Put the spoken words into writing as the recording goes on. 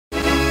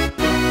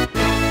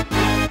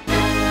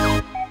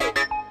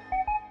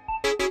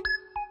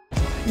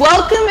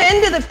Welcome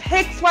into the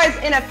Pickswise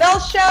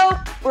NFL Show.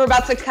 We're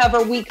about to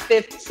cover week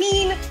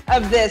 15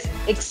 of this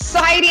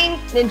exciting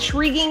and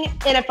intriguing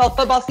NFL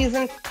football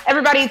season.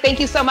 Everybody, thank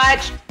you so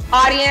much,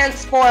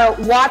 audience, for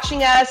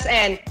watching us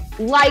and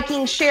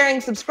liking,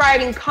 sharing,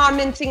 subscribing,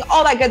 commenting,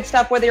 all that good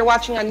stuff, whether you're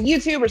watching on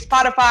YouTube or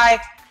Spotify.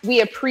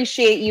 We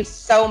appreciate you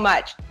so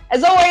much.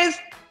 As always,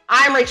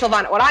 I'm Rachael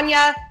von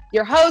Oranje,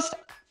 your host,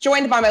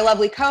 joined by my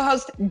lovely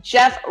co-host,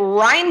 Jeff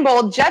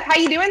Reinebold. Jeff, how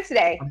you doing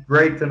today? I'm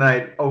great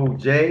tonight,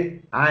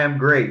 OJ. I am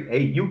great.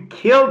 Hey, you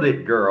killed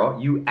it, girl.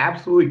 You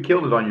absolutely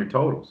killed it on your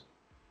totals.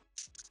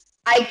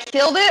 I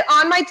killed it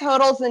on my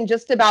totals and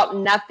just about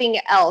nothing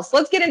else.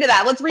 Let's get into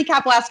that. Let's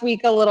recap last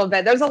week a little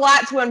bit. There's a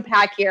lot to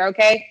unpack here,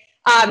 okay?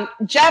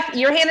 Jeff,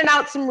 you're handing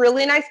out some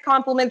really nice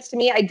compliments to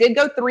me. I did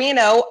go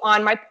 3-0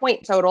 on my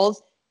point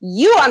totals.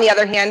 You, on the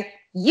other hand,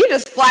 you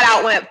just flat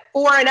out went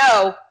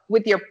 4-0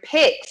 with your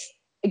picks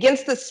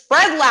against the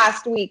spread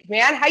last week,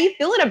 man. How you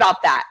feeling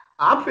about that?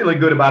 I'm feeling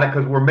good about it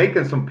because we're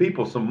making some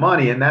people some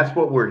money, and that's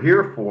what we're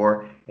here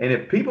for. And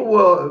if people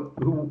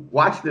who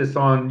watch this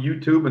on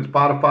YouTube and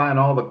Spotify and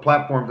all the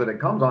platforms that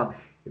it comes on,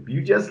 if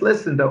you just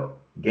listen to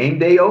Game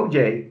Day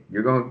OJ,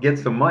 you're going to get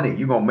some money.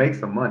 You're going to make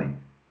some money.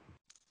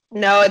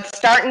 No,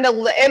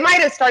 it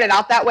might have started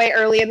out that way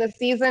early in the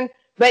season,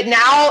 but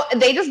now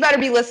they just better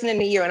be listening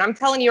to you. And I'm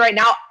telling you right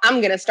now, I'm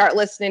going to start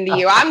listening to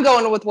you. I'm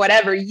going with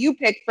whatever you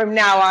pick from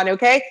now on,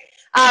 okay?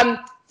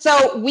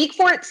 So week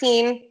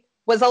 14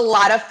 was a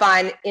lot of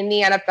fun in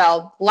the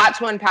NFL. A lot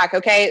to unpack,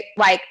 okay?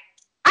 Like,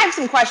 I have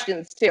some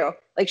questions too.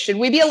 Like, should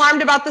we be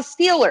alarmed about the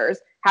Steelers?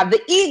 Have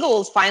the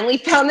Eagles finally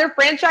found their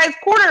franchise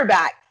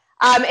quarterback?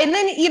 And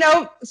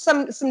then,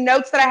 some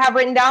notes that I have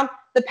written down.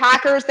 The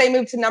Packers, they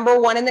moved to number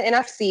 1 in the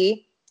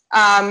NFC.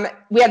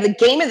 We have the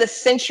game of the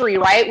century,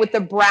 right, with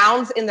the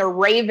Browns and the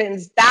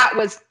Ravens. That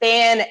was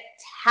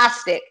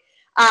fantastic.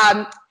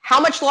 How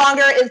much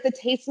longer is the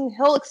Taysom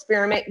Hill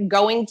experiment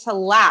going to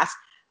last?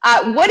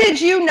 What did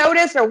you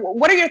notice, or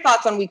what are your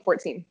thoughts on week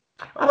 14?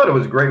 I thought it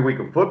was a great week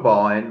of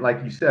football, and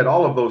like you said,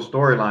 all of those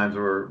storylines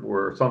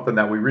were something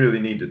that we really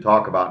need to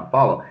talk about and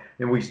follow.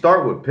 And we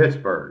start with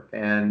Pittsburgh,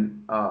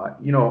 and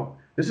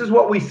this is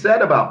what we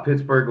said about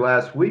Pittsburgh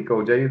last week,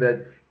 OJ,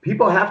 that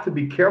people have to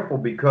be careful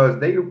because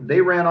they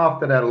ran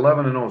off to that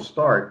 11-0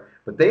 start,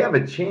 but they have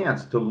a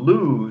chance to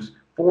lose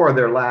 4 of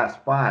their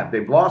last 5.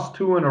 They've lost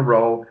 2 in a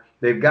row.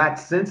 They've got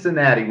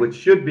Cincinnati, which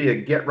should be a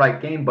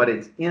get-right game, but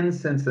it's in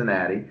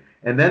Cincinnati.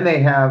 And then they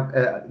have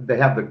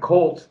the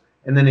Colts,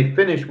 and then they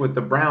finish with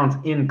the Browns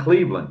in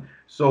Cleveland.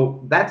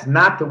 So that's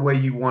not the way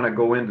you want to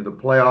go into the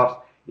playoffs.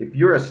 If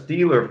you're a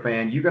Steeler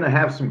fan, you're going to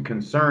have some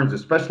concerns,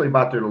 especially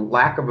about their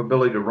lack of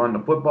ability to run the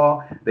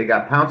football. They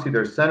got Pouncey,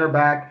 their center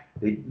back.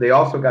 They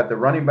also got the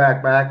running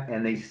back,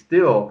 and they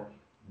still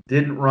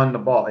didn't run the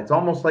ball. It's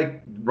almost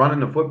like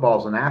running the football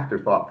is an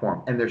afterthought for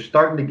them, and they're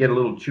starting to get a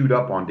little chewed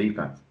up on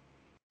defense.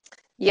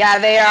 Yeah,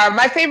 they are.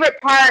 My favorite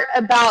part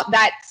about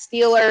that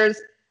Steelers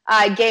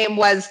game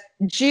was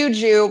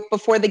Juju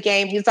before the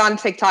game. He's on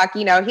TikTok.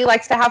 He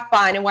likes to have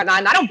fun and whatnot.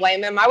 And I don't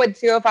blame him. I would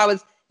too if I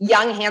was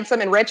young, handsome,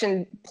 and rich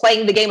and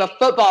playing the game of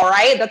football,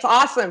 right? That's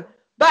awesome.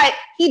 But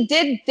he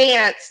did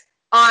dance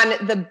on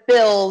the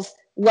Bills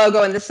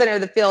logo in the center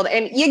of the field.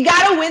 And you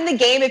got to win the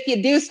game if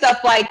you do stuff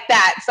like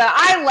that. So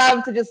I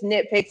love to just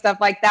nitpick stuff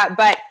like that.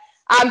 But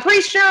I'm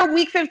pretty sure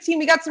week 15,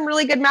 we got some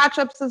really good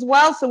matchups as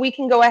well. So we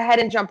can go ahead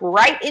and jump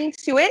right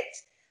into it.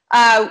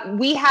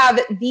 We have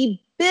the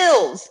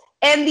Bills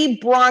and the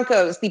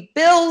Broncos. The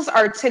Bills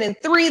are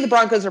 10-3. The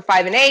Broncos are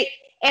 5-8.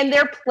 And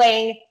they're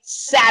playing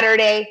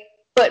Saturday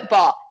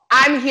football.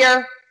 I'm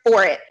here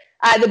for it.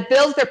 The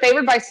Bills, they're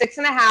favored by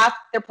 6.5.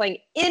 They're playing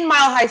in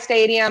Mile High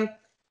Stadium.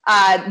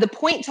 The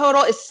point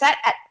total is set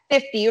at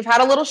 50. You've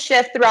had a little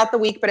shift throughout the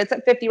week, but it's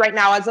at 50 right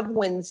now as of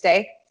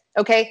Wednesday.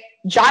 Okay.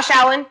 Josh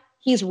Allen,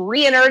 he's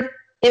re-entered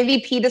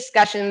MVP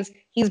discussions.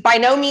 He's by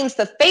no means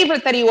the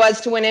favorite that he was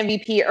to win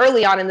MVP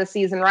early on in the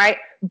season, right?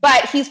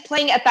 But he's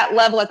playing at that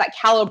level, at that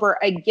caliber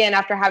again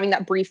after having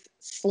that brief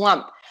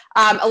slump.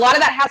 A lot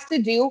of that has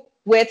to do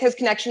with his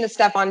connection to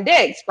Stephon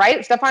Diggs,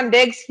 right? Stephon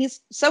Diggs,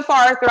 he's so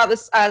far throughout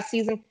this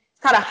season, he's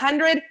caught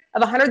 100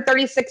 of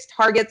 136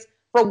 targets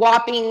for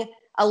whopping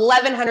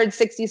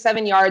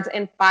 1,167 yards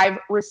and 5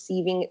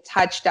 receiving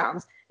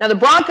touchdowns. Now, the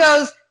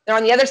Broncos, they're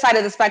on the other side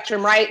of the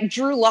spectrum, right?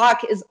 Drew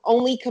Lock is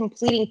only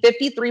completing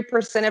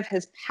 53% of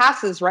his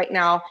passes right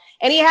now,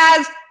 and he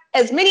has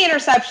as many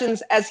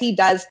interceptions as he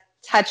does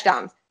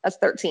touchdowns. That's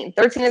 13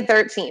 and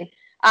 13.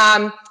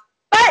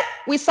 But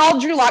we saw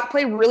Drew Lock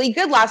play really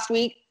good last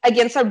week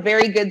against a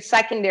very good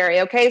secondary,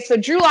 okay? So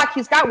Drew Lock,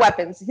 he's got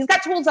weapons. He's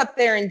got tools up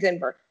there in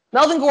Denver.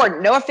 Melvin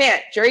Gordon, Noah Fant,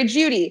 Jerry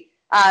Jeudy,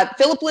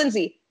 Phillip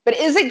Lindsay. But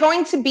is it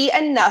going to be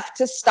enough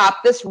to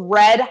stop this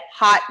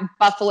red-hot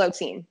Buffalo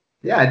team?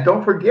 Yeah, and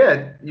don't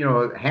forget,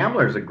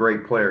 Hamler's a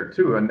great player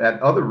too, and that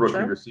other rookie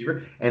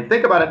receiver. And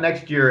think about it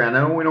next year. I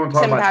know we don't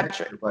talk about next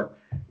year, but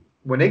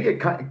when they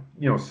get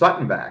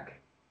Sutton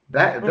back,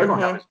 they're going to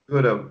have as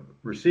good a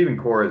receiving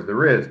core as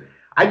there is.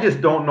 I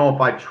just don't know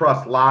if I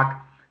trust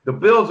Locke the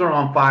Bills are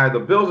on fire. The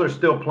Bills are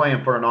still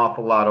playing for an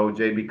awful lot,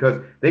 OJ,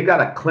 because they got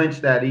to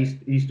clinch that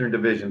Eastern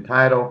Division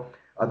title.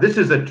 This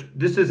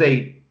is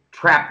a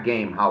trap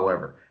game,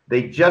 however.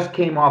 They just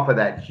came off of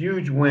that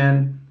huge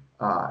win.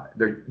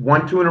 They're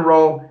 1-2 in a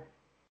row.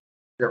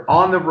 They're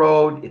on the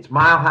road. It's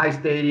Mile High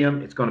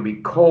Stadium. It's going to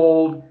be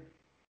cold.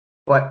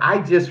 But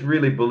I just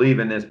really believe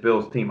in this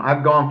Bills team.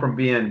 I've gone from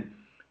being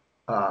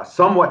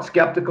somewhat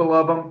skeptical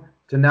of them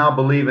to now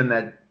believing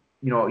that,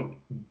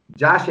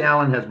 Josh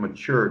Allen has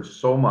matured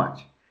so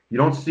much. You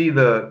don't see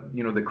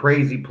the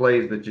crazy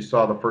plays that you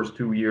saw the first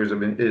 2 years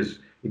of his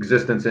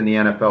existence in the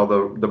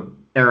NFL, the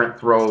errant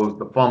throws,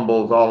 the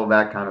fumbles, all of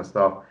that kind of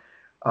stuff.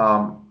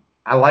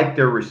 I like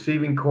their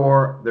receiving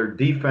core. Their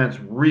defense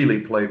really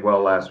played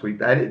well last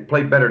week. It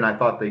played better than I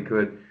thought they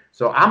could.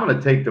 So I'm going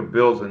to take the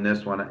Bills in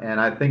this one, and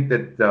I think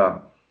that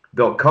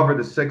they'll cover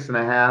the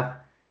 6.5,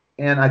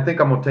 and I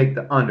think I'm going to take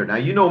the under. Now,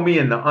 you know me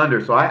and the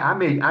under, so I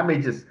may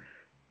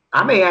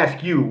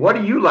ask you, what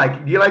do you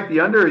like? Do you like the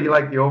under or do you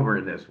like the over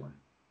in this one?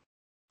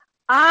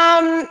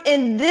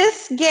 In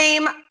this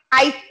game,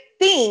 I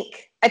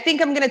think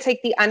I'm going to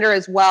take the under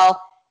as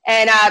well.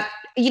 And,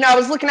 I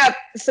was looking up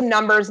some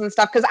numbers and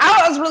stuff because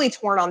I was really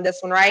torn on this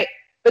one, right?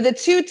 But the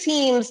two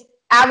teams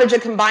average a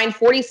combined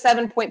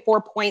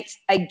 47.4 points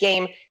a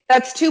game.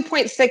 That's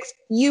 2.6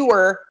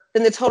 fewer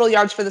than the total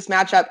yards for this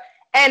matchup.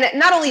 And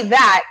not only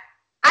that,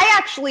 I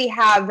actually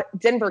have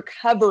Denver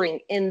covering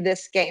in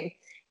this game.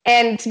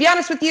 And to be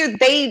honest with you,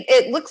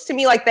 it looks to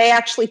me like they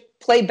actually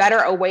play better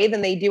away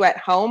than they do at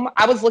home.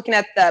 I was looking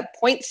at the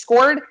points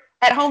scored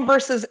at home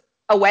versus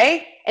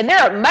away, and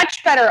they're a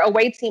much better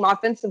away team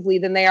offensively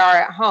than they are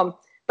at home.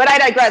 But I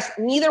digress.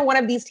 Neither one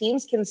of these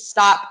teams can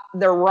stop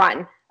the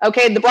run.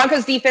 Okay, the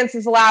Broncos defense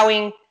is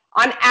allowing,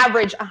 on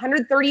average,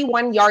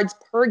 131 yards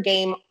per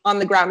game on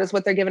the ground is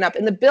what they're giving up.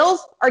 And the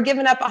Bills are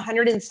giving up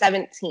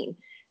 117.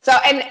 So,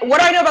 and what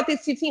do I know about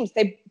these two teams?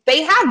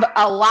 They have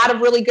a lot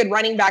of really good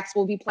running backs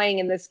will be playing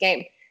in this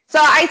game. So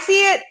I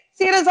see it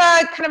as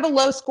a kind of a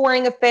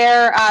low-scoring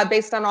affair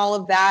based on all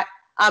of that.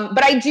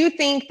 But I do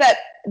think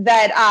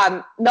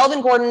that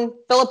Melvin Gordon,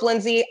 Phillip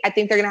Lindsay, I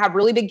think they're going to have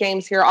really big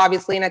games here,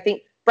 obviously. And I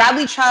think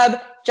Bradley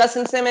Chubb,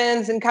 Justin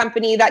Simmons and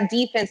company, that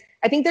defense,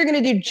 I think they're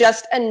going to do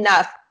just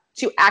enough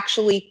to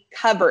actually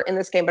cover in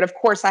this game. But, of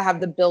course, I have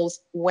the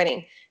Bills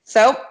winning.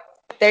 So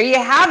there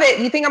you have it.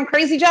 You think I'm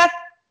crazy, Jeff?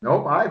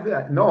 No, I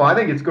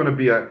think it's going to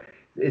be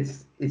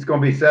it's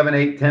going to be 7,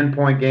 8,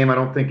 10-point game. I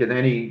don't think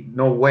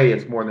no way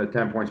it's more than a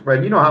 10-point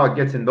spread. You know how it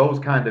gets in those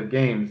kind of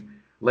games.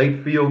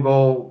 Late field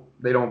goal,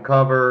 they don't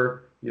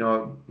cover.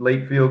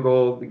 Late field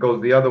goal, it goes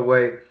the other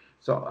way.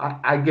 So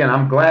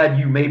I'm glad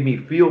you made me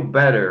feel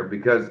better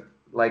because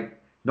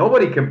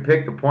nobody can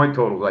pick the point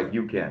totals like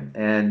you can,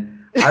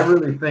 and I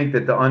really think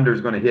that the under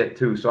is going to hit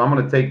too. So I'm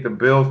going to take the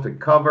Bills to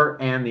cover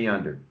and the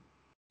under.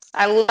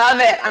 I love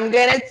it. I'm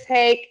going to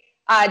take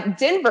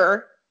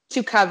Denver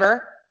to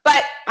cover,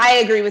 but I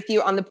agree with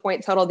you on the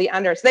point total, the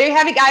under. So there you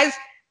have it, guys.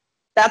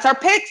 That's our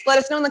picks. Let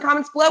us know in the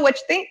comments below what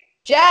you think.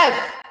 Jeff,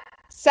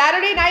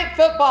 Saturday Night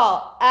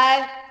Football.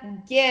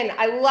 Again,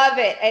 I love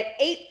it. At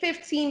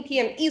 8:15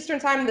 p.m. Eastern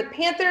Time, the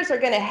Panthers are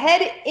going to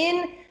head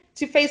in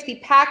to face the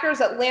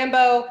Packers at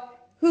Lambeau,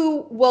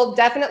 who will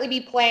definitely be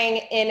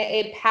playing in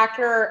a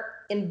Packer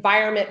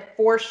environment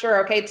for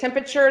sure. Okay,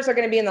 temperatures are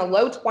going to be in the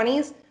low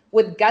 20s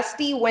with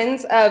gusty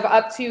winds of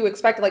up to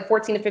expected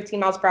 14 to 15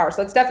 miles per hour.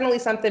 So it's definitely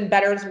something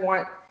bettors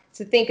want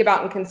to think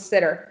about and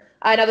consider.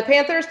 Now the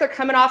Panthers, they're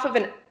coming off of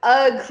an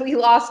ugly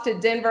loss to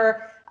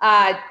Denver.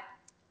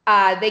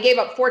 They gave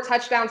up 4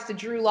 touchdowns to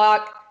Drew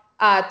Lock.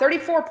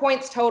 34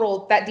 points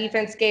total that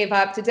defense gave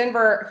up to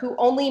Denver, who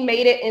only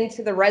made it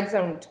into the red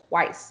zone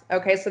twice.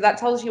 Okay, so that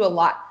tells you a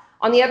lot.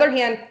 On the other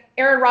hand,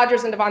 Aaron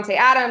Rodgers and Devontae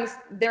Adams,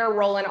 they're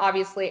rolling,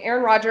 obviously.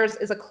 Aaron Rodgers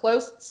is a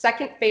close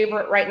second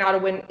favorite right now to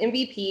win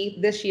MVP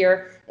this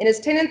year, and his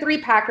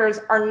 10-3 Packers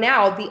are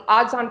now the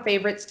odds-on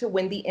favorites to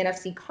win the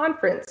NFC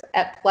Conference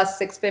at plus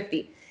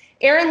 650.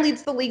 Aaron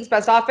leads the league's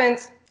best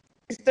offense.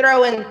 He's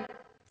throwing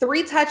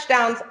 3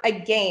 touchdowns a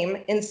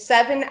game in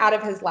 7 out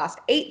of his last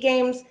 8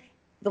 games.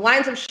 The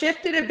lines have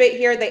shifted a bit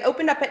here. They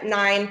opened up at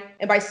 9,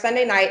 and by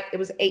Sunday night, it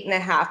was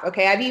 8.5.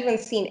 Okay, I've even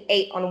seen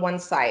 8 on one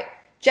site.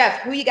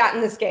 Jeff, who you got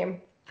in this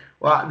game?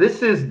 Well,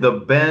 this is the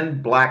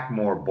Ben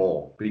Blackmore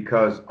Bowl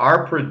because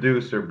our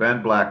producer,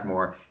 Ben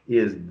Blackmore,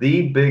 is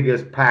the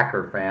biggest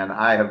Packer fan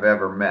I have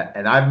ever met.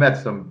 And I've met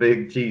some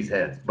big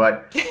cheeseheads,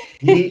 but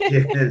he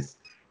is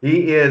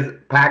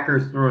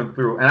Packers through and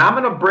through. And I'm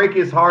going to break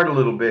his heart a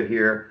little bit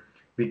here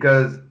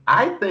because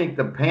I think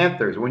the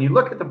Panthers, when you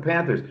look at the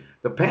Panthers,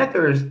 they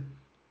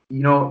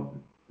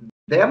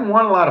haven't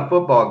won a lot of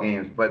football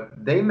games,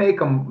 but they make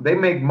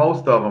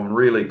most of them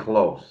really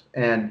close.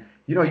 And,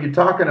 you're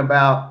talking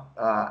about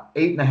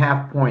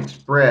 8.5-point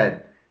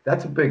spread.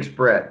 That's a big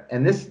spread.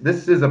 And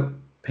this is a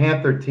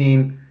Panther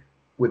team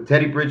with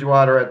Teddy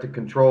Bridgewater at the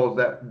controls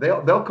that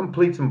they'll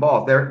complete some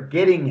balls. They're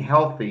getting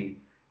healthy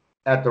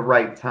at the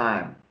right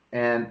time.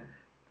 And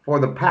for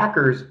the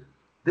Packers,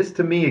 this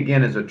to me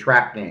again is a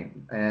trap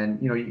game. And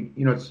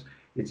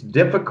it's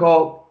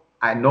difficult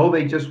I know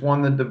they just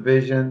won the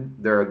division.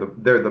 They're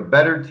the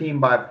better team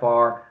by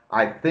far.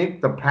 I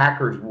think the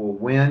Packers will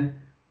win,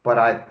 but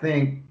I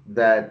think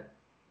that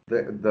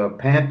the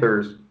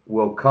Panthers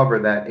will cover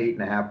that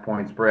 8.5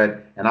 point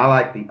spread, and I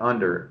like the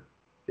under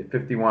at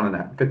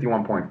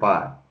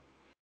 51.5.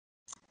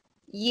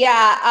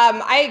 Yeah,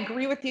 I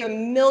agree with you a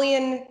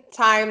million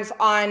times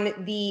on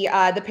the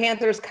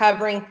Panthers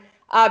covering.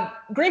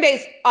 Green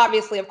Bay's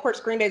obviously, of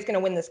course, Green Bay's going to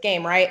win this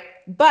game, right?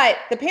 But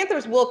the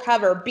Panthers will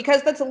cover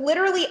because that's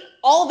literally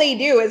all they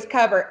do is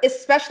cover,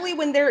 especially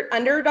when they're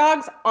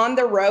underdogs on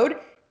the road.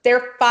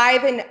 They're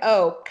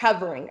 5-0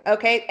 covering,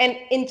 okay? And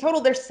in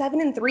total, they're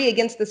 7-3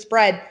 against the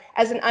spread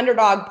as an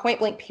underdog point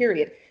blank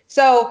period.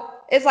 So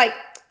it's like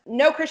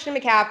no Christian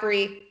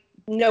McCaffrey,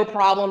 no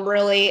problem,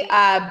 really.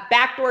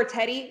 Backdoor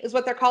Teddy is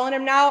what they're calling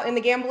him now in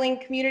the gambling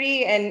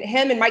community. And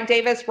him and Mike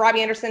Davis,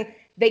 Robbie Anderson,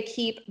 they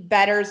keep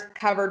bettors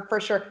covered for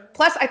sure.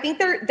 Plus, I think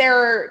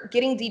they're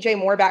getting DJ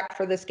Moore back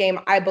for this game,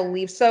 I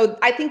believe. So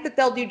I think that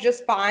they'll do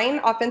just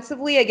fine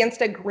offensively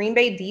against a Green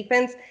Bay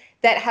defense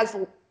that has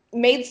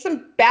made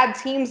some bad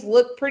teams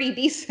look pretty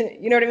decent.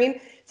 You know what I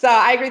mean? So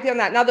I agree with you on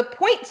that. Now, the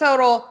point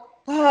total.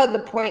 Oh, the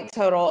point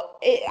total.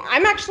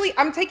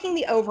 I'm taking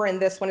the over in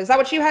this one. Is that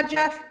what you had,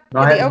 Jeff?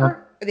 No, The over?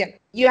 Or the under?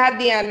 You had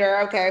the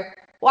under. Okay.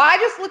 Well, I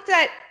just looked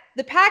at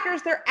the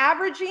Packers. They're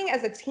averaging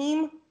as a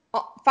team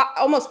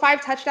almost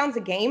 5 touchdowns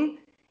a game.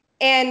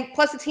 And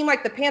plus a team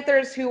like the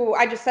Panthers, who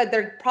I just said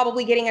they're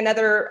probably getting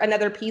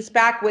another piece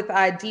back with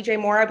DJ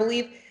Moore, I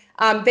believe.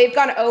 They've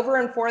gone over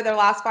in 4 of their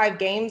last 5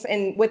 games.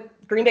 And with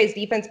Green Bay's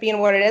defense being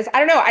what it is, I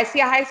don't know. I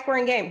see a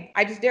high-scoring game.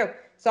 I just do.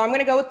 So I'm going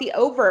to go with the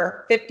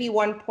over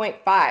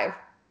 51.5.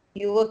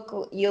 You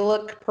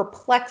look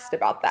perplexed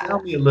about that.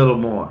 Tell me a little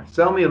more.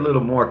 Tell me a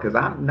little more, because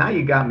now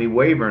you got me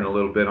wavering a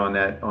little bit on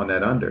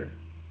that under.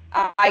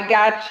 I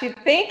got you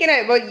thinking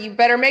it, but you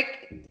better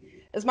make,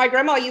 as my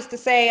grandma used to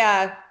say,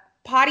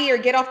 potty or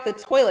get off the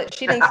toilet.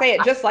 She didn't say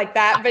it just like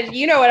that, but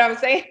you know what I'm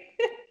saying.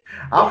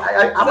 I'm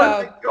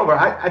going to take the over.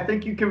 I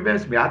think you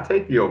convinced me. I'll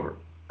take the over.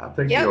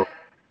 The over.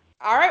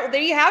 All right. Well,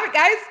 there you have it,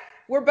 guys.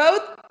 We're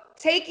both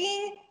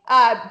taking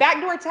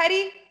backdoor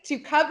Teddy to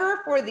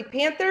cover for the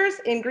Panthers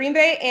in Green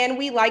Bay, and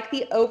we like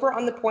the over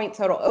on the point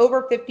total,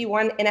 over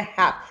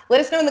 51.5. Let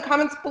us know in the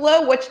comments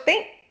below what you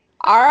think.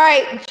 All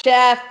right,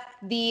 Jeff,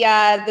 the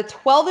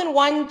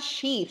 12-1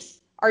 Chiefs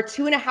are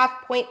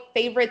 2.5 point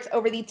favorites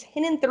over the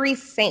 10-3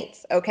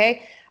 Saints.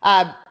 Okay,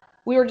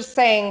 we were just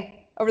saying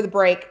over the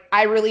break,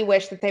 I really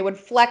wish that they would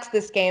flex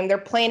this game. They're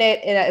playing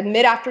it in a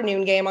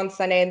mid-afternoon game on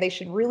Sunday, and they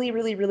should really,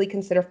 really, really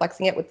consider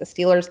flexing it with the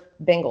Steelers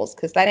Bengals,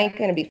 because that ain't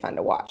going to be fun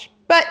to watch.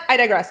 But I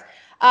digress.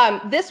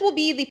 This will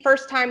be the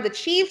first time the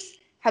Chiefs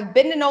have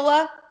been to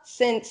NOLA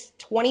since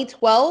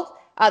 2012.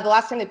 The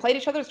last time they played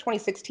each other was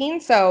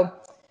 2016. So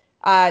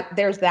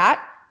there's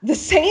that. The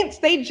Saints,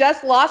 they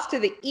just lost to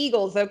the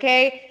Eagles,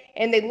 okay?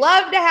 And they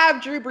love to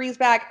have Drew Brees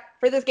back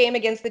for this game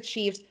against the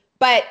Chiefs.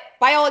 But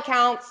by all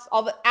accounts,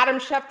 all the Adam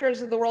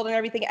Schefters of the world and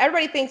everything,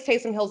 everybody thinks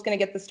Taysom Hill's going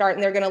to get the start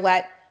and they're going to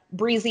let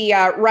Breezy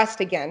rest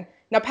again.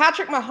 Now,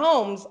 Patrick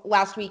Mahomes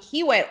last week,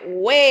 he went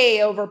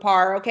way over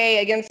par,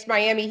 okay, against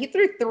Miami. He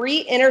threw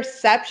 3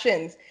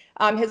 interceptions.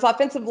 His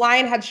offensive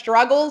line had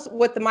struggles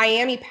with the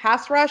Miami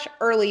pass rush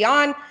early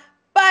on,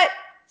 but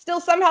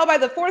still somehow by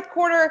the fourth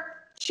quarter,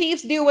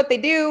 Chiefs do what they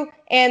do,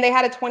 and they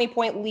had a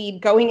 20-point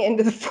lead going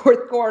into the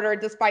fourth quarter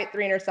despite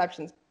 3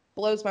 interceptions.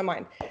 Blows my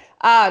mind.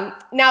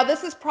 Now,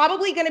 this is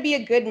probably going to be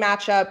a good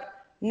matchup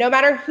no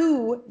matter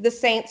who the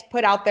Saints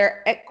put out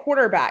there at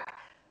quarterback.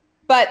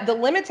 But the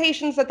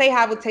limitations that they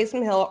have with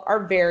Taysom Hill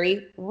are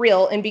very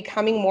real and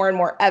becoming more and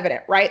more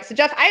evident, right? So,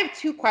 Jeff, I have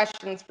 2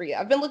 questions for you.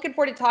 I've been looking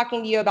forward to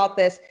talking to you about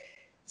this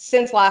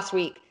since last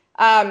week.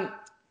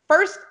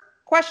 First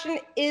question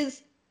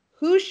is,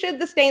 who should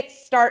the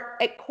Saints start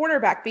at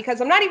quarterback?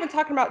 Because I'm not even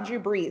talking about Drew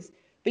Brees,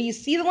 but you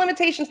see the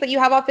limitations that you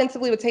have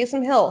offensively with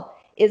Taysom Hill.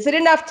 Is it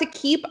enough to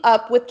keep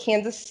up with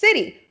Kansas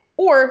City?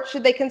 Or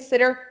should they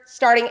consider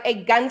starting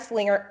a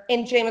gunslinger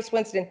in Jameis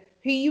Winston,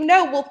 who you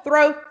know will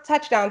throw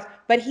touchdowns,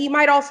 but he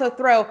might also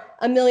throw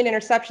a million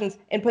interceptions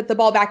and put the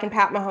ball back in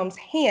Pat Mahomes'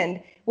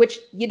 hand, which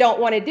you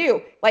don't want to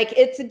do. Like,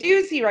 it's a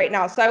doozy right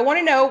now. So I want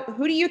to know,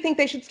 who do you think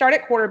they should start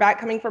at quarterback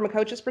coming from a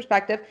coach's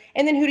perspective?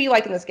 And then who do you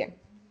like in this game?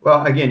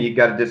 Well, again, you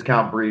got to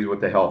discount Breeze with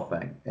the health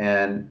thing.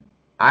 And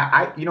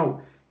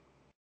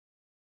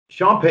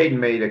Sean Payton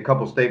made a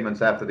couple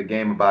statements after the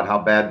game about how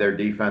bad their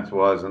defense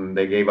was, and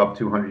they gave up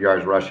 200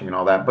 yards rushing and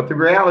all that. But the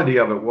reality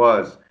of it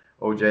was,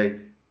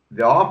 OJ,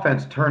 the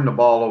offense turned the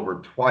ball over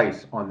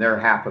twice on their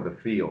half of the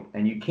field,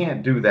 and you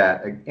can't do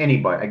that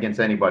against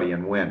anybody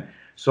and win.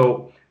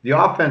 So the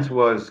offense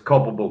was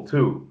culpable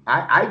too.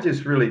 I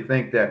just really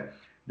think that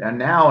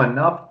now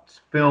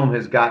enough film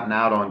has gotten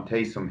out on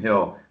Taysom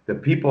Hill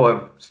that people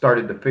have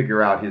started to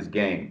figure out his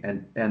game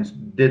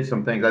and did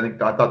some things. I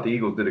thought the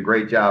Eagles did a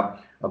great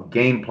job of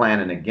game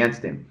planning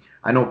against him.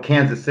 I know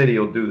Kansas City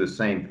will do the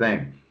same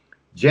thing.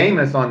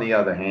 Jameis, on the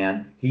other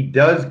hand, he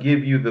does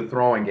give you the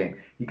throwing game.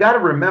 You got to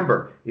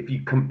remember, if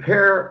you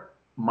compare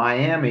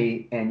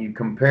Miami and you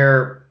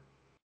compare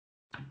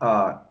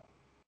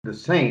the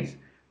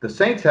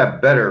Saints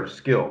have better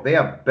skill. They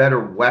have better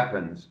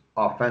weapons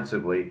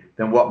offensively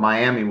than what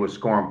Miami was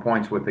scoring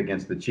points with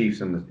against the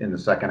Chiefs in the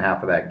second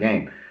half of that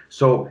game.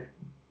 So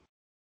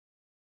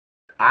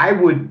I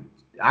would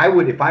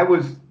if I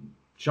was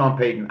Sean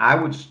Payton, I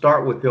would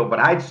start with Hill, but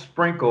I'd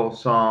sprinkle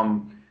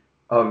some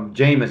of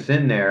Jameis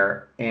in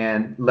there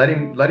and let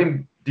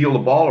him deal the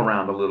ball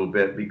around a little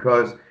bit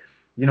because,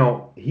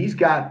 he's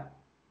got,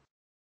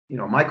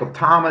 Michael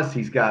Thomas,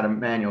 he's got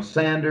Emmanuel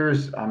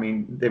Sanders. I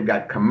mean, they've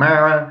got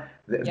Kamara.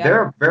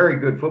 They're a very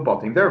good football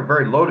team. They're a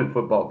very loaded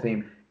football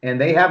team, and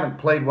they haven't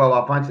played well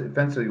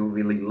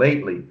offensively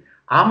lately.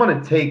 I'm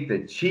going to take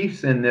the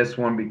Chiefs in this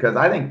one because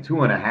I think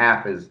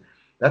 2.5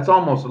 that's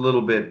almost a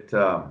little bit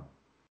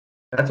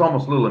that's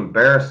almost a little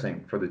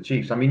embarrassing for the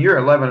Chiefs. I mean, you're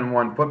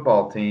 11-1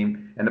 football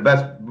team and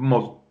the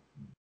most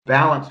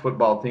balanced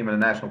football team in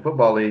the National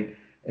Football League,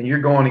 and you're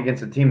going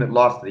against a team that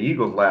lost to the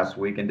Eagles last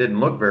week and didn't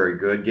look very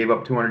good, gave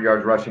up 200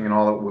 yards rushing and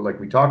all that, like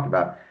we talked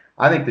about.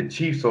 I think the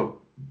Chiefs will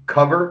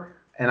cover,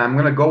 and I'm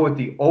going to go with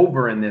the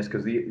over in this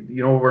because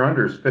the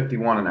over-under is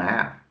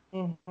 51.5.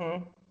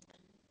 Mm-hmm.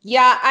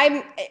 Yeah,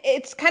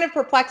 it's kind of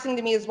perplexing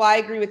to me as well. I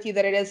agree with you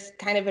that it is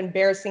kind of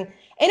embarrassing.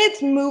 And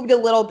it's moved a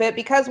little bit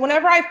because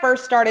whenever I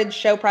first started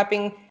show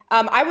prepping,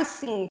 I was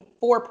seeing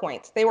 4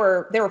 points. They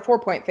were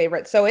 4-point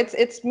favorites. So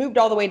it's moved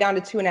all the way down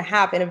to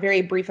 2.5 in a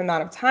very brief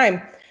amount of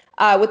time.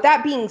 With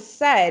that being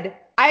said,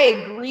 I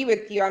agree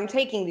with you. I'm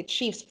taking the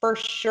Chiefs for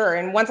sure.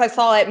 And once I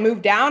saw it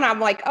move down, I'm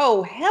like,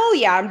 oh, hell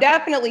yeah, I'm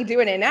definitely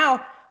doing it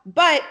now.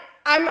 But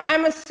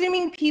I'm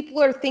assuming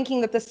people are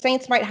thinking that the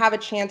Saints might have a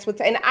chance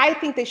and I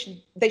think they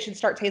should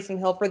start Taysom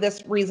Hill for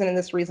this reason and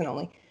this reason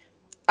only.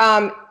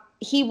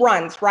 He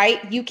runs, right?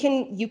 You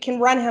can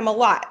run him a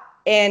lot,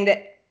 and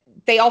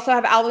they also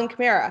have Alvin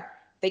Kamara.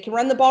 They can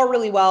run the ball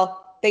really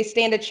well. They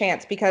stand a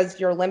chance because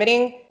you're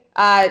limiting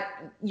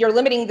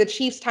the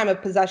Chiefs' time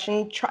of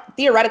possession,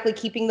 theoretically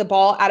keeping the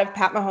ball out of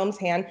Pat Mahomes'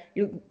 hand.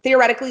 You're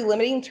theoretically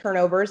limiting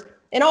turnovers.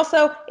 And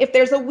also, if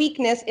there's a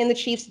weakness in the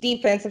Chiefs'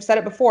 defense, I've said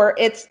it before,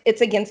 it's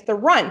against the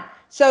run.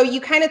 So you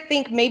kind of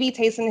think maybe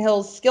Taysom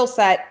Hill's skill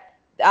set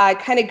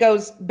kind of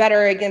goes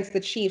better against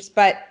the Chiefs.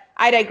 But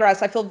I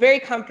digress. I feel very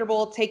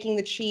comfortable taking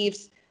the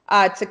Chiefs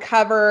to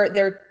cover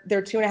their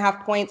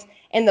 2.5 points.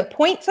 And the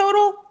point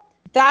total,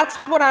 that's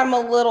what I'm a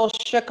little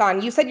shook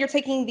on. You said you're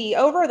taking the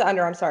over or the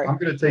under? I'm sorry. I'm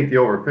going to take the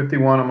over.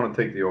 51, I'm going to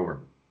take the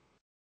over.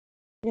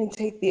 I'm going to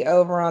take the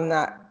over on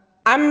that.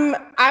 I'm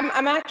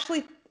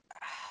actually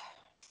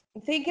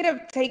thinking of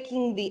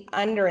taking the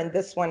under in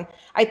this one.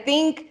 I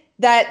think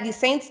that the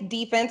Saints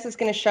defense is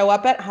going to show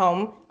up at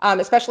home,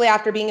 especially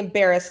after being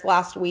embarrassed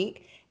last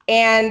week.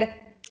 And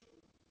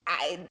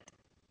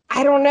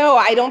I don't know.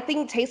 I don't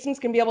think Taysom's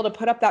going to be able to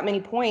put up that many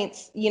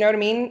points. You know what I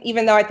mean?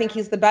 Even though I think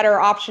he's the better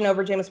option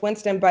over Jameis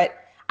Winston. But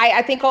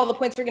I think all the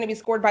points are going to be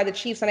scored by the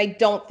Chiefs. And I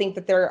don't think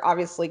that they're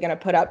obviously going to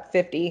put up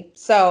 50.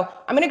 So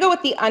I'm going to go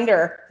with the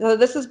under. So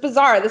this is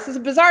bizarre. This is a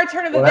bizarre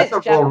turn of events,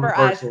 that's a Jeff, role for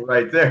us. reversal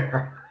right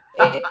there.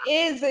 It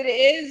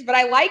is, but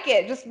I like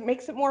it. It just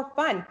makes it more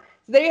fun.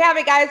 So there you have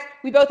it, guys.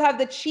 We both have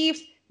the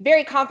Chiefs.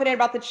 Very confident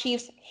about the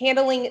Chiefs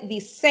handling the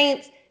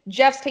Saints.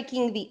 Jeff's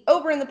taking the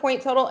over in the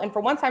point total, and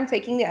for once, I'm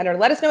taking the under.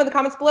 Let us know in the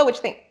comments below what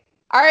you think.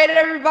 All right,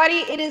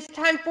 everybody, it is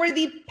time for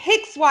the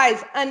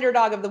Pickswise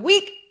Underdog of the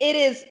Week. It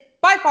is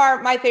by far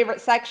my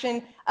favorite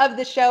section of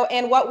the show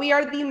and what we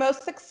are the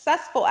most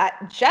successful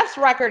at. Jeff's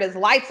record is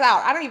lights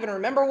out. I don't even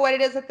remember what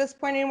it is at this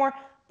point anymore,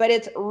 but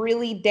it's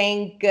really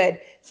dang good.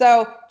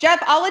 So,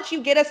 Jeff, I'll let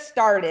you get us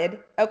started,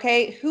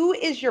 okay? Who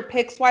is your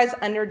Pickswise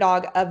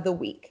Underdog of the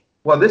Week?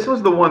 Well, this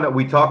was the one that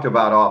we talked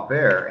about off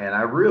air,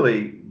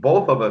 and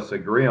both of us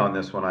agree on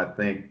this one, I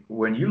think.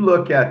 When you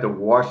look at the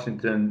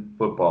Washington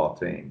football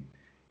team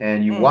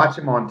and you watch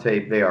them on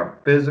tape, they are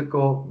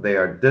physical, they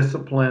are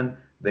disciplined,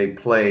 they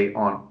play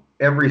on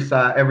every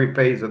side, every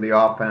phase of the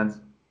offense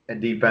and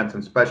defense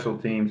and special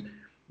teams.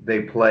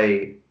 They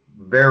play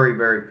very,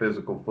 very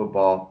physical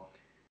football.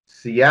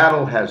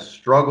 Seattle has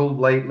struggled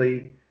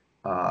lately.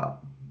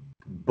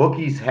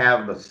 Bookies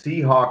have the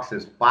Seahawks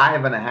as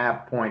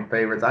 5.5-point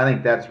favorites. I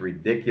think that's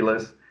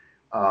ridiculous.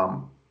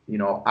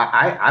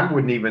 I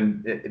wouldn't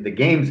even. The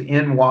game's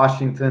in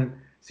Washington.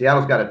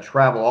 Seattle's got to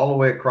travel all the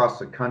way across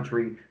the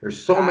country.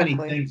 There's so many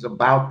things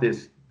about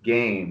this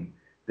game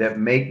that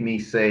make me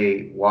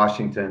say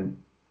Washington,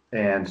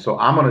 and so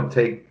I'm going to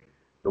take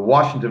the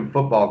Washington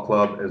Football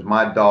Club as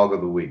my dog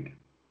of the week.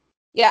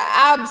 Yeah,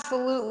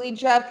 absolutely,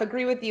 Jeff.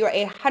 Agree with you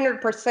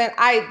 100%.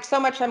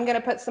 I'm going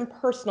to put some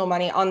personal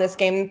money on this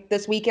game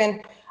this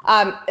weekend.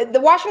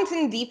 The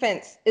Washington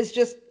defense is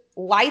just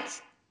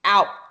lights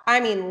out. I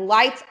mean,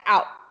 lights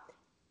out.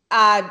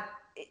 I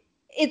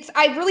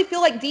really feel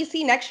like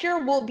DC next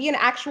year will be an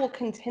actual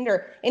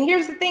contender. And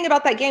here's the thing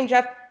about that game,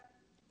 Jeff.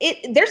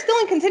 They're still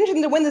in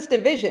contention to win this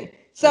division.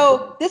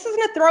 So this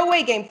isn't a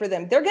throwaway game for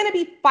them. They're going to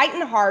be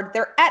fighting hard.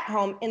 They're at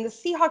home, and the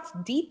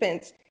Seahawks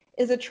defense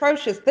is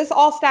atrocious. This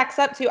all stacks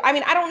up to,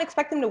 I don't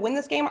expect them to win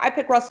this game. I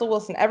pick Russell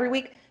Wilson every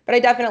week, but I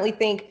definitely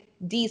think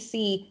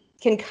DC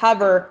can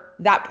cover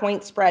that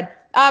point spread.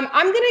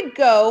 I'm going to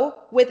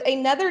go with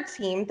another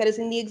team that is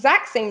in the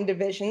exact same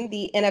division,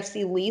 the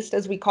NFC least,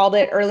 as we called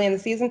it early in the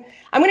season.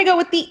 I'm going to go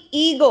with the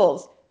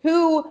Eagles,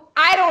 who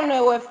I don't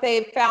know if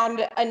they've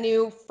found a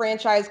new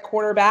franchise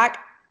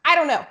quarterback. I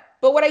don't know.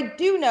 But what I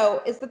do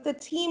know is that the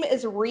team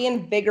is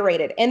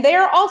reinvigorated, and they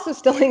are also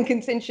still in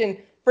contention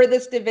for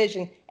this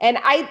division. And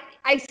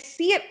I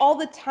see it all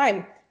the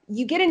time.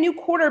 You get a new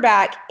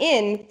quarterback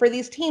in for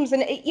these teams,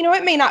 and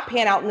it may not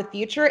pan out in the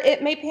future.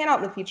 It may pan out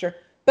in the future.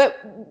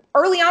 But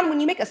early on, when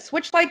you make a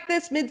switch like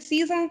this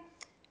mid-season,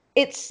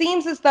 it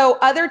seems as though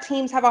other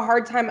teams have a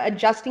hard time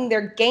adjusting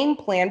their game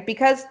plan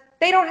because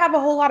they don't have a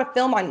whole lot of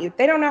film on you.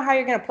 They don't know how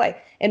you're going to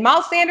play. And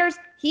Miles Sanders,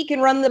 he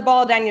can run the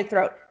ball down your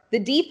throat. The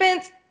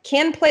defense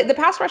can play. The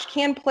pass rush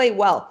can play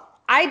well.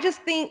 I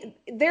just think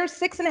they're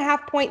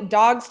 6.5-point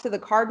dogs to the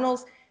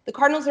Cardinals. The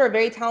Cardinals are a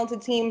very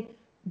talented team,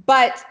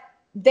 but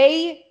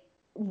they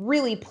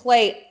really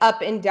play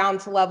up and down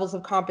to levels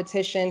of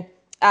competition.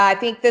 I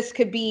think this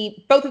could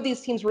be, both of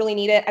these teams really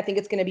need it. I think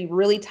it's going to be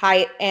really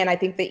tight, and I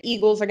think the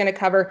Eagles are going to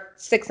cover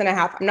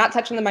 6.5. I'm not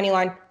touching the money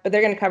line, but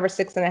they're going to cover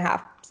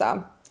 6.5.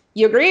 So,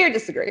 you agree or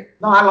disagree?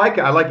 No, I like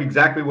it. I like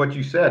exactly what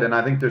you said, and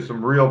I think there's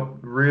some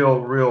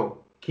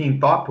real keen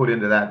thought put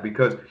into that,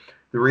 because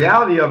the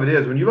reality of it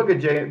is, when you look at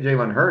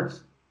Jalen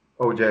Hurts,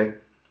 OJ,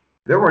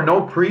 there's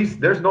no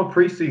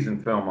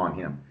preseason film on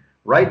him.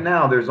 Right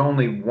now, there's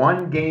only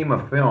one game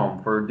of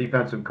film for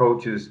defensive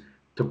coaches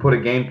to put a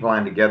game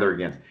plan together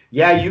against.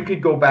 Yeah, you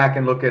could go back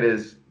and look at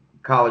his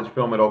college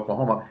film at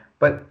Oklahoma,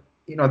 but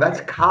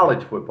that's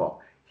college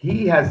football.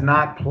 He has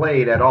not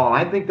played at all.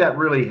 I think that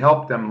really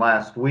helped them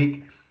last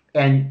week,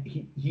 and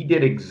he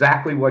did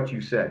exactly what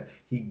you said.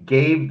 He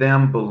gave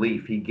them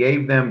belief. He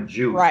gave them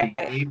juice. Right.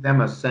 He gave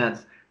them a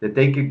sense that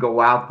they could go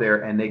out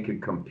there and they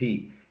could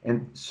compete.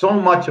 And so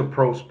much of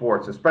pro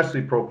sports,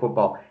 especially pro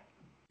football,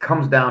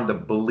 comes down to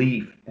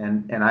belief,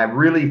 and I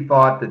really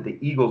thought that the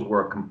Eagles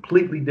were a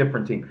completely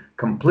different team,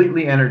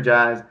 completely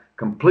energized,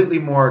 completely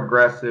more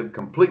aggressive,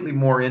 completely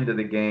more into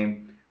the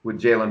game with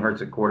Jalen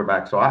Hurts at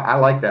quarterback. So I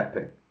like that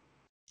pick.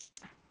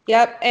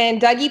 Yep, and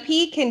Dougie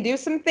P can do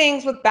some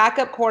things with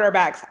backup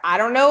quarterbacks. I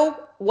don't know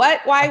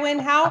what, why, when,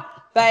 how,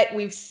 but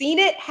we've seen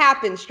it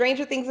happen.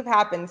 Stranger things have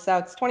happened, so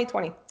it's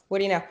 2020. What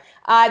do you know?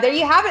 There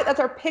you have it.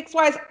 That's our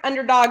Pickswise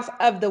Underdogs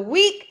of the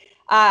week.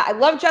 I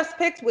love Jeff's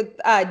picks with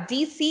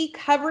DC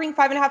covering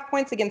 5.5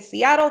 points against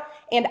Seattle,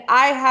 and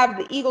I have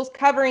the Eagles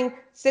covering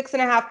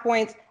 6.5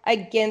 points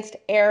against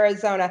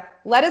Arizona.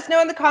 Let us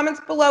know in the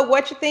comments below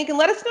what you think, and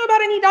let us know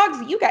about any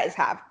dogs you guys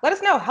have. Let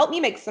us know. Help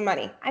me make some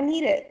money. I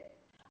need it.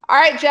 All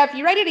right, Jeff,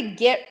 you ready to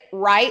get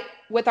right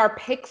with our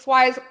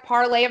Pickswise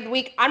parlay of the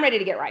week? I'm ready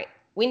to get right.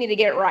 We need to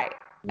get it right.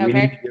 Okay? We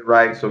need to get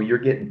right, so you're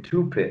getting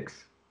 2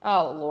 picks.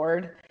 Oh,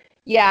 Lord.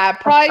 Yeah,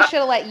 probably should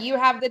have let you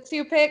have the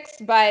 2 picks,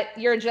 but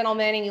you're a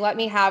gentleman and you let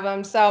me have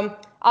them. So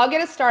I'll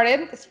get us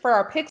started. It's for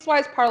our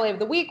Pickswise parlay of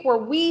the week, where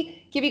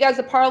we give you guys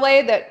a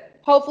parlay that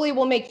hopefully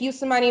will make you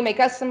some money,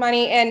 make us some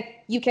money, and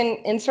you can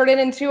insert it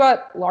into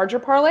a larger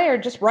parlay or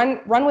just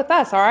run with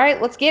us. All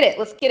right, let's get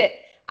it.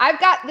 I've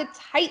got the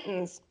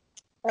Titans.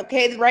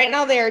 Okay, right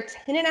now they're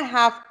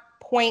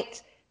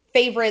 10.5-point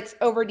favorites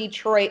over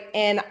Detroit,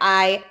 and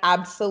I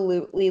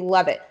absolutely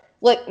love it.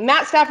 Look,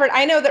 Matt Stafford,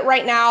 I know that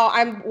right now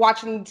I'm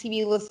watching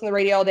TV, listening to the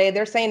radio all day.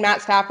 They're saying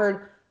Matt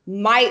Stafford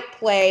might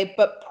play,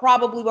 but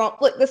probably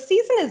won't. Look, the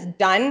season is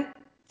done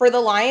for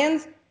the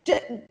Lions.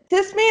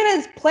 This man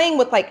is playing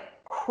with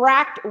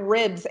cracked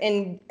ribs,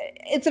 and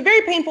it's a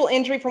very painful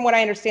injury from what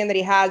I understand that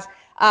he has.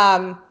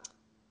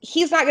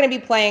 He's not going to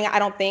be playing, I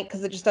don't think,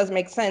 because it just doesn't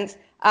make sense.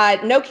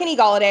 No Kenny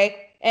Golladay,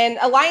 and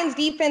a Lions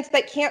defense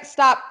that can't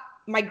stop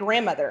my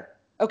grandmother.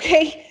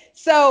 Okay,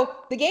 so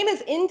the game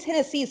is in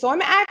Tennessee, so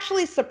I'm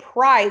actually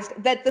surprised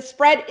that the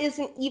spread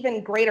isn't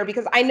even greater,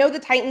 because I know the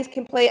Titans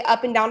can play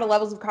up and down to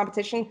levels of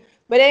competition,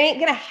 but it ain't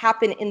going to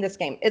happen in this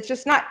game. It's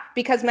just not,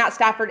 because Matt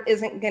Stafford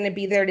isn't going to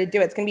be there to do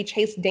it. It's going to be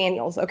Chase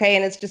Daniels, okay,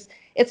 and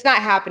it's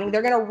not happening.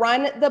 They're going to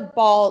run the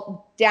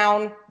ball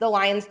down the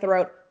Lions'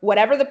 throat.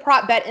 Whatever the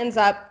prop bet ends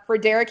up for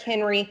Derrick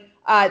Henry,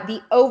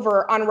 the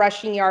over on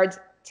rushing yards,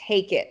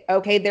 take it,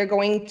 okay? They're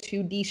going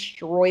to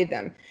destroy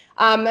them.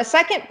 A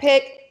second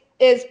pick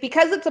is,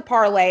 because it's a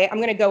parlay, I'm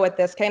going to go with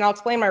this, okay, and I'll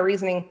explain my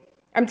reasoning.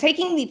 I'm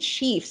taking the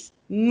Chiefs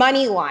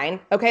money line,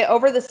 okay,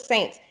 over the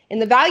Saints,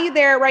 and the value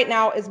there right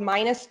now is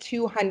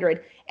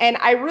 -200, and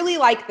I really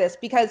like this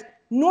because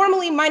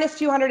normally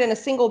 -200 in a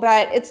single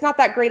bet, it's not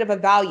that great of a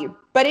value,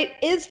 but it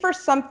is for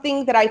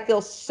something that I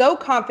feel so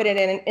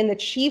confident in the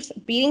Chiefs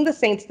beating the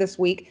Saints this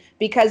week,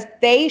 because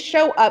they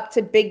show up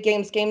to big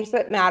games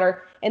that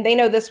matter, and they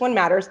know this one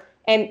matters.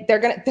 And they're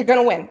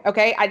gonna win,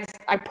 okay?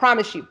 I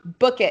promise you,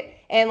 book it.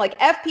 And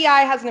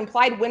FPI has an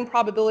implied win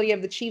probability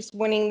of the Chiefs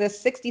winning this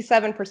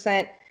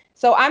 67%.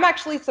 So I'm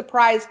actually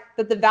surprised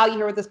that the value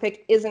here with this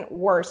pick isn't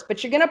worse.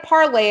 But you're gonna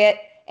parlay it,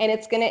 and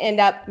it's gonna end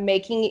up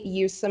making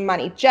you some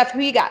money. Jeff, who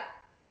you got?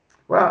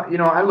 Well,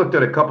 I looked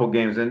at a couple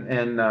games,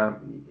 and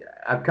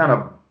I've kind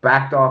of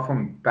backed off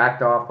them.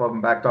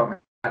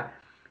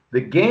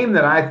 The game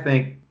that I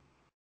think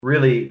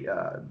really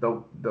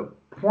the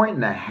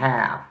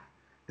 1.5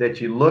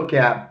 that you look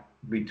at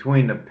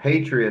between the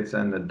Patriots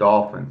and the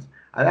Dolphins,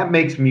 that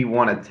makes me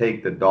want to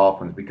take the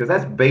Dolphins because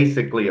that's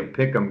basically a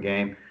pick 'em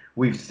game.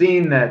 We've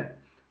seen that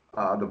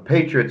the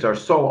Patriots are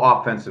so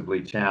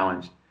offensively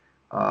challenged.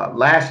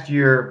 Last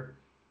year,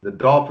 the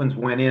Dolphins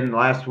went in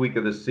last week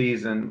of the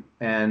season,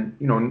 and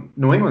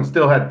New England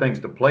still had things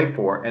to play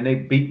for, and they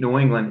beat New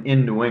England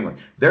in New England.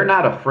 They're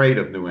not afraid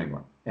of New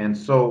England, and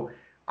so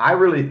I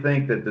really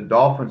think that the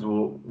Dolphins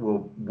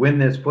will win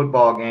this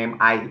football game.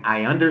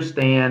 I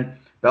understand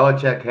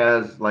Belichick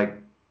has like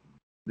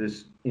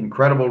this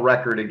incredible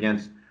record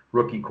against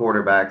rookie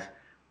quarterbacks,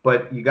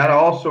 but you got to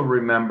also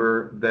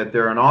remember that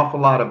there are an awful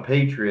lot of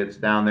Patriots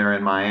down there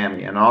in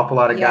Miami, an awful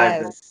lot of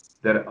guys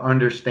that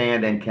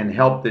understand and can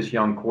help this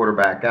young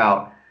quarterback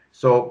out.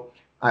 So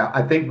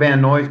I think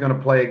Van Noy's going to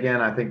play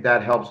again. I think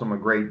that helps him a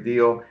great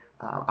deal.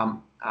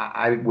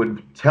 I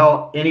would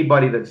tell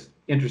anybody that's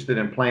interested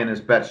in playing this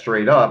bet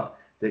straight up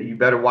that you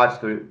better watch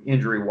the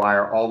injury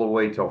wire all the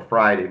way till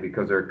Friday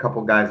because there are a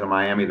couple guys in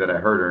Miami that I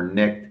heard are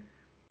nicked.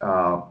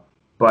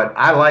 But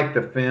I like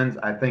the Fins.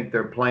 I think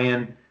they're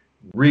playing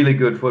really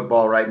good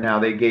football right now.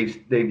 They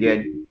gave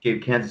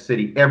Kansas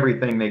City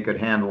everything they could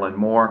handle and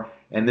more.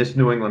 And this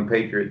New England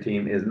Patriot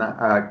team is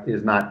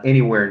not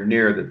anywhere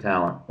near the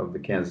talent of the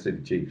Kansas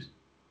City Chiefs.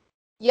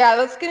 Yeah,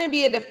 that's going to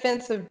be a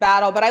defensive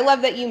battle. But I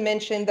love that you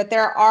mentioned that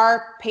there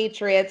are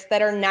Patriots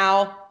that are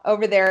now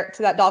over there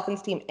to that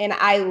Dolphins team. And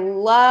I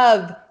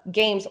love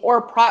games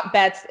or prop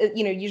bets,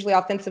 usually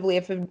offensively,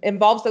 if it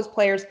involves those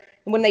players.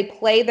 And when they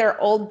play their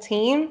old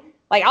team,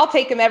 like I'll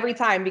take them every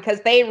time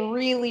because they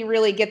really,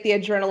 really get the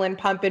adrenaline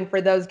pumping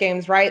for those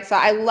games, right? So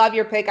I love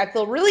your pick. I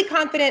feel really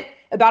confident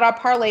about our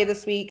parlay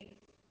this week.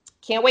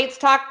 Can't wait to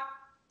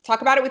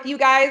talk about it with you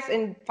guys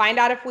and find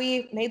out if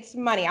we made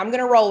some money. I'm going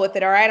to roll with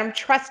it, all right? I'm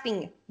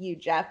trusting you,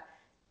 Jeff.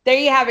 There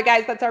you have it,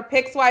 guys. That's our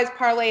Pickswise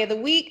parlay of the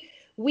week.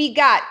 We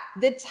got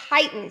the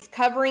Titans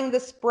covering the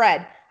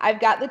spread.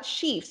 I've got the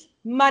Chiefs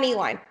money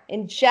line.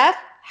 And Jeff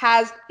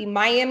has the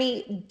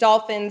Miami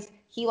Dolphins.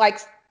 He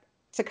likes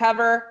to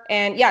cover.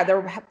 And yeah,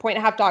 they're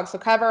 1.5 dogs. So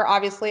cover,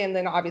 obviously, and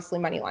then obviously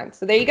money line.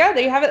 So there you go.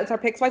 There you have it. That's our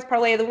Pickswise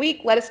parlay of the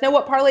week. Let us know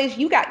what parlays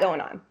you got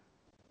going on.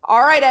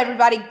 All right,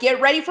 everybody,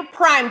 get ready for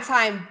prime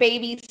time,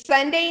 baby.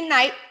 Sunday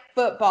night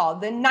football.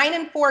 The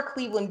 9-4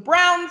 Cleveland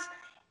Browns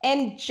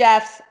and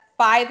Jeff's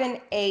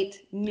 5-8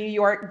 New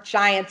York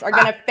Giants are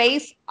going to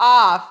face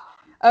off.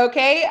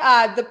 Okay,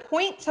 the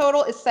point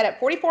total is set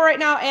at 44 right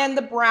now, and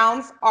the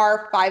Browns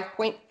are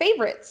 5-point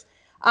favorites.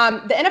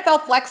 The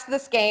NFL flexed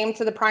this game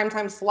to the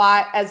primetime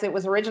slot as it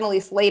was originally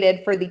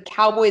slated for the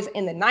Cowboys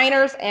and the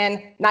Niners,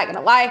 and not going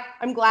to lie,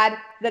 I'm glad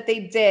that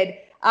they did.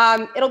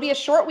 It'll be a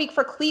short week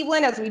for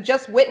Cleveland as we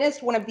just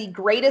witnessed one of the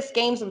greatest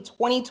games of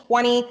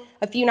 2020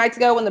 a few nights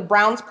ago when the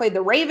Browns played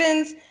the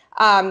Ravens.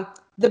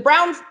 The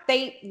Browns,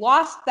 they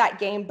lost that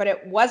game, but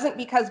it wasn't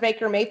because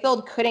Baker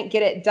Mayfield couldn't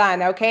get it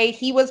done, okay?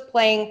 He was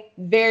playing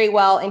very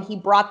well, and he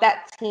brought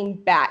that team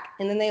back,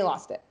 and then they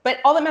lost it. But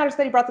all that matters is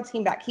that he brought the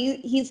team back.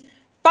 He's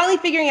finally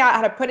figuring out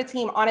how to put a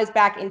team on his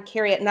back and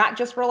carry it, not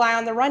just rely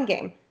on the run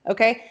game,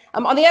 okay?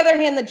 On the other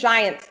hand, the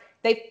Giants,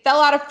 they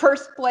fell out of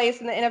first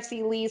place in the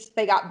NFC East.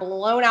 They got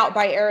blown out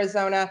by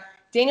Arizona.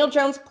 Daniel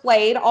Jones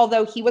played,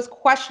 although he was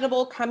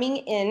questionable coming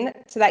in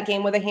to that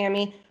game with a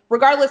hammy.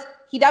 Regardless,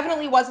 he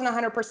definitely wasn't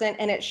 100%,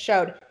 and it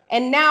showed.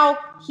 And now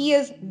he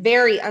is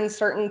very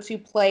uncertain to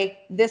play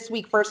this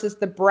week versus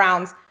the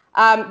Browns.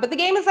 But the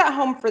game is at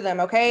home for them,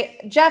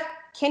 okay? Jeff,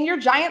 can your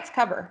Giants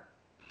cover?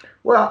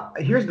 Well,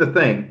 here's the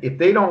thing. If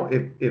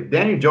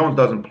Daniel Jones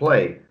doesn't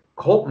play,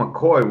 Colt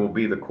McCoy will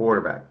be the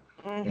quarterback.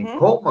 Mm-hmm. And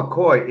Colt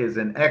McCoy is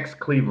an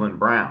ex-Cleveland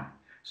Brown.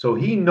 So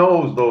he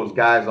knows those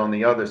guys on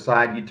the other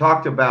side. You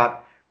talked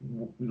about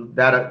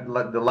that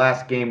the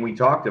last game we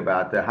talked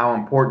about, how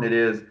important it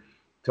is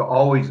to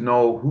always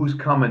know who's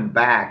coming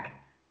back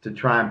to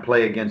try and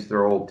play against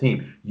their old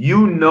team.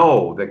 You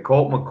know that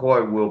Colt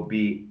McCoy will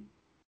be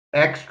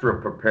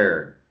extra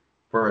prepared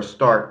for a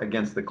start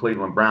against the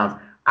Cleveland Browns.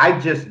 I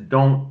just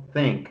don't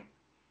think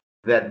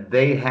that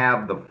they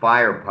have the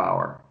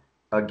firepower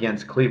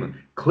against Cleveland.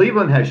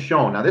 Cleveland has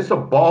shown, now this is a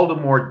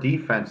Baltimore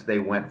defense they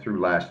went through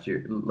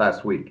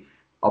last week,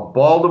 a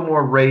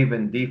Baltimore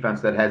Raven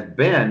defense that has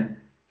been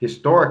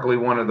historically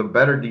one of the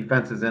better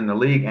defenses in the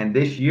league, and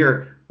this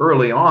year,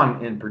 early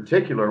on in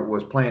particular,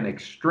 was playing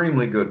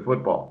extremely good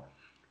football.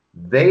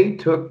 They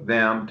took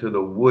them to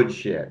the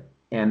woodshed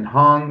and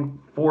hung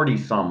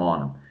 40-some on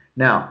them.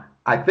 Now,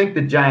 I think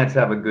the Giants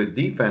have a good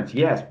defense,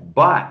 yes,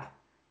 but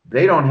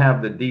they don't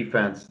have the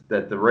defense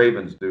that the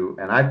Ravens do,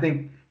 and I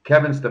think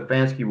Kevin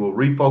Stefanski will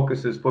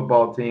refocus his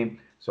football team.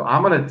 So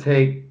I'm going to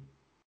take,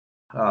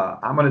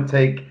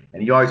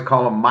 and you always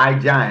call them my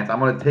Giants. I'm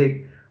going to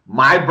take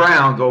my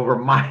Browns over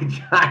my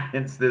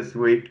Giants this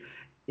week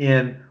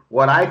in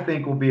what I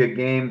think will be a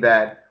game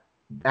that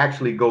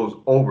actually goes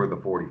over the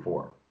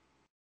 44.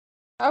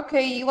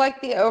 Okay, you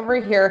like the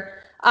over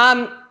here.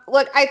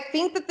 Look, I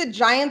think that the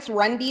Giants'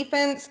 run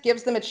defense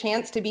gives them a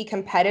chance to be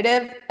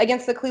competitive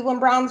against the Cleveland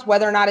Browns,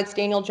 whether or not it's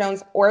Daniel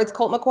Jones or it's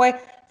Colt McCoy.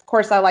 Of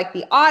course, I like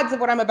the odds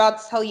of what I'm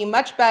about to tell you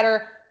much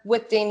better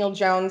with Daniel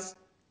Jones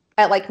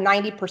at like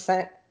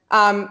 90%.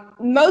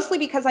 Mostly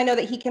because I know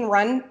that he can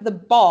run the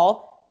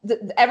ball.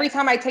 Every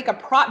time I take a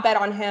prop bet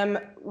on him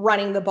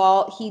running the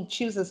ball, he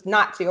chooses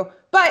not to.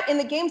 But in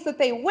the games that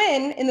they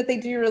win and that they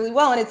do really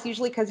well, and it's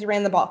usually because he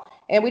ran the ball.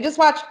 And we just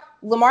watched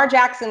Lamar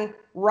Jackson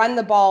run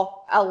the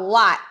ball a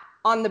lot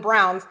on the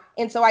Browns.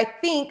 And so I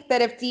think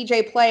that if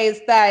DJ plays,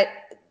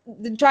 that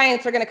the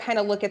Giants are going to kind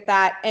of look at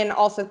that and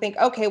also think,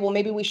 okay, well,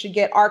 maybe we should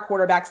get our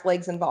quarterback's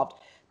legs involved.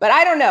 But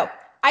I don't know.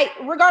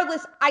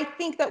 Regardless, I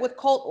think that with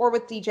Colt or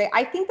with DJ,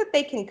 I think that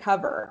they can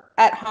cover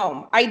at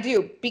home. I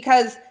do,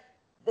 because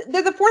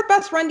they're the fourth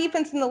best run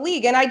defense in the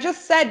league. And I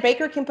just said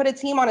Baker can put a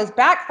team on his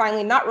back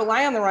finally, not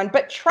rely on the run.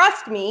 But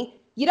trust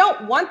me, you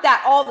don't want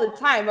that all the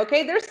time,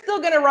 okay? They're still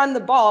going to run the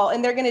ball,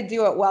 and they're going to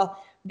do it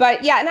well.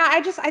 But, yeah, no,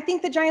 I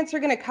think the Giants are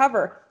going to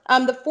cover.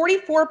 The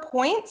 44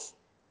 points,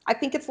 I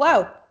think it's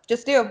low.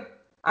 Just do.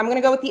 I'm going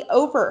to go with the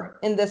over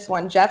in this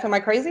one. Jeff, am I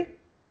crazy?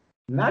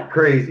 Not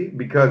crazy,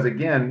 because,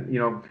 again,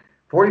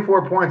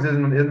 44 points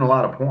isn't a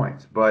lot of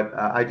points, but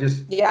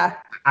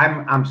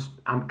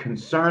I'm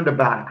concerned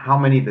about how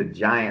many the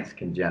Giants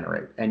can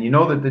generate. And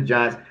that the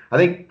Giants, I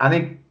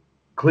think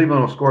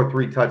Cleveland will score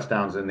 3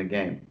 touchdowns in the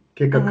game,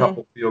 kick a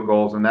couple field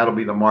goals, and that'll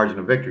be the margin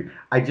of victory.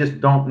 I just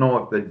don't know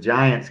if the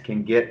Giants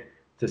can get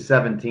to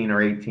 17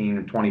 or 18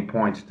 or 20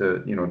 points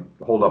to,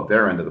 hold up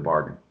their end of the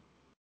bargain.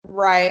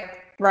 Right.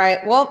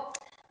 Well,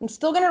 I'm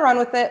still going to run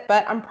with it,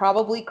 but I'm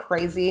probably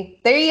crazy.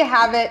 There you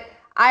have it.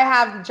 I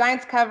have the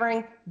Giants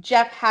covering.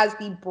 Jeff has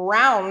the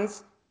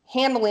Browns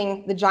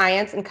handling the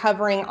Giants and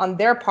covering on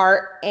their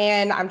part.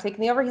 And I'm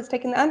taking the over. He's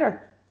taking the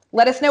under.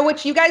 Let us know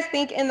what you guys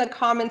think in the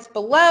comments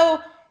below.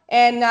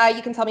 And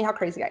you can tell me how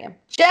crazy I am.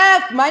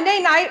 Jeff,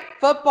 Monday Night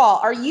Football.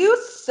 Are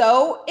you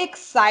so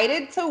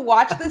excited to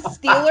watch the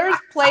Steelers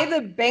play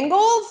the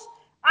Bengals?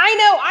 I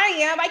know I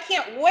am. I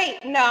can't wait.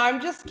 No,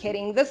 I'm just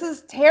kidding. This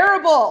is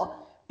terrible.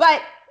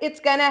 But it's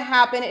going to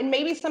happen, and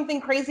maybe something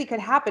crazy could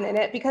happen in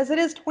it because it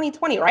is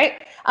 2020,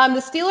 right?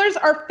 The Steelers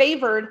are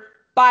favored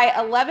by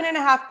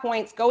 11.5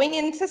 points going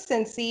into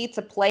Cincy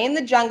to play in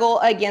the jungle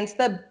against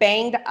the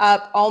banged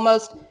up,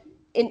 almost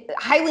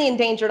highly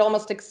endangered,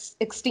 almost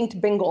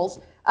extinct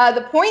Bengals.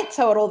 The point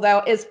total,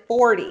 though, is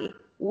 40.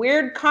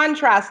 Weird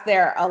contrast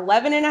there.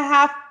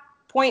 11.5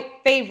 point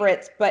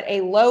favorites, but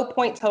a low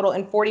point total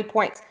in 40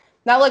 points.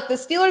 Now, look, the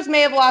Steelers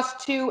may have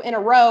lost 2 in a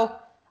row,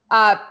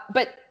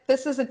 but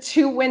this is a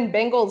 2-win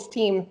Bengals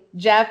team,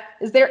 Jeff.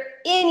 Is there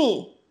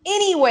any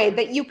way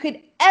that you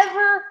could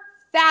ever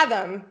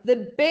fathom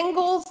the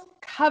Bengals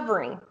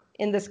covering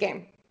in this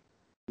game?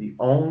 The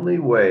only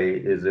way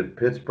is if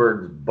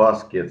Pittsburgh's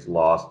bus gets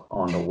lost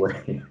on the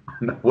way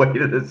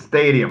to the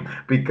stadium,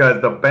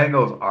 because the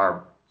Bengals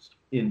are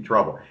in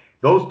trouble.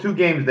 Those 2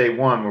 games they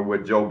won were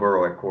with Joe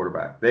Burrow at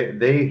quarterback.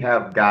 They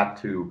have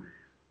got to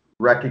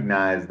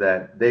recognize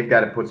that they've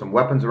got to put some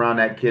weapons around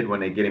that kid when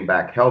they get him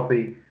back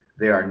healthy.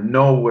 They are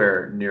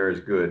nowhere near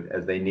as good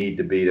as they need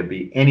to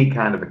be any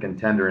kind of a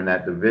contender in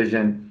that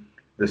division.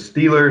 The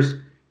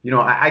Steelers,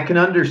 I can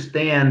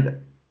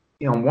understand,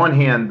 on one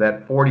hand,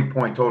 that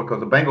 40-point total,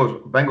 because the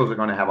Bengals are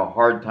going to have a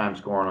hard time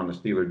scoring on the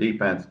Steeler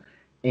defense,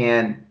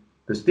 and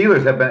the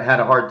Steelers have had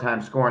a hard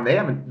time scoring. They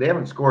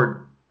haven't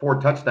scored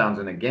 4 touchdowns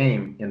in a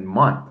game in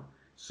month.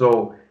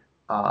 So,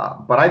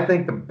 but I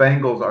think the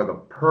Bengals are the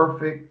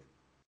perfect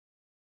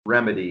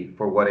remedy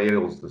for what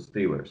ails the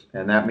Steelers,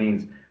 and that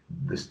means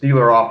the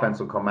Steeler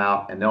offense will come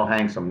out and they'll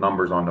hang some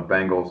numbers on the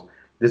Bengals.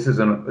 This is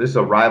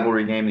a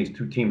rivalry game. These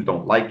 2 teams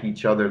don't like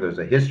each other. There's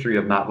a history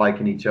of not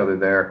liking each other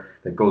there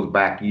that goes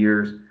back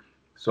years.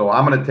 So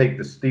I'm going to take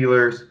the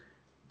Steelers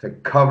to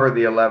cover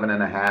the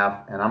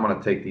 11.5, and I'm going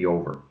to take the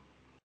over.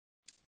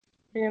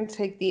 You're going to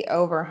take the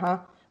over, huh?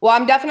 Well,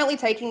 I'm definitely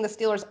taking the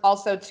Steelers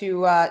also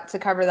to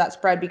cover that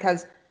spread,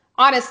 because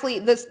honestly,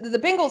 the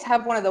Bengals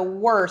have one of the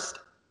worst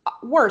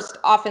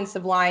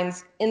offensive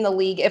lines in the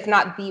league, if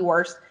not the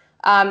worst.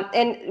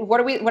 And what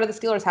do the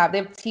Steelers have? They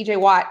have TJ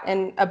Watt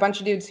and a bunch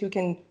of dudes who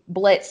can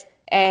blitz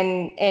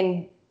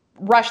and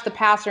rush the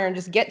passer and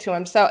just get to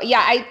him. So yeah,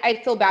 I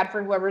feel bad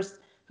for whoever's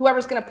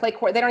going to play.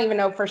 They don't even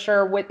know for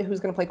sure who's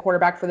going to play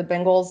quarterback for the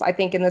Bengals, I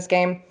think, in this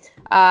game.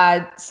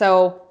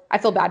 So I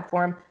feel bad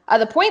for him.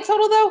 The point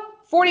total, though,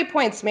 40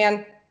 points,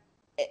 man.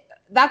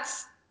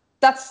 That's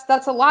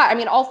a lot. I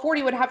mean, all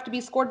 40 would have to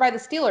be scored by the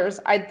Steelers,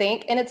 I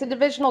think, and it's a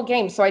divisional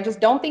game, so I just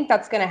don't think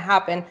that's going to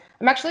happen.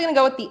 I'm actually going to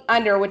go with the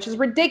under, which is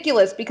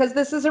ridiculous because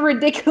this is a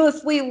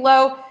ridiculously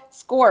low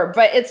score,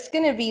 but it's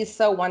going to be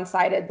so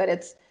one-sided that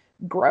it's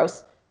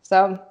gross.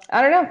 So,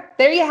 I don't know.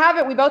 There you have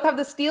it. We both have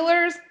the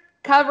Steelers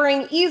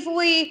covering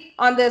easily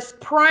on this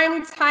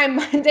primetime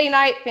Monday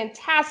night.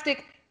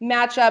 Fantastic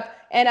matchup.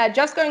 And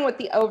just going with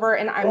the over,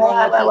 and I'm going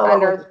with the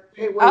under.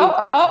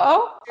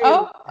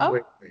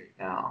 Wait,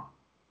 now.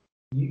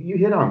 You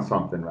hit on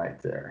something right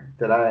there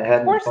that I hadn't.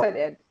 Of course I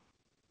did.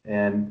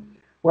 And,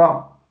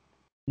 well,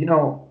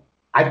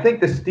 I think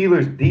the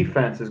Steelers'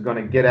 defense is going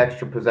to get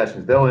extra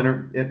possessions.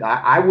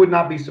 I would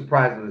not be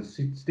surprised if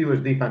the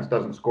Steelers' defense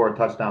doesn't score a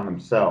touchdown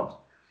themselves.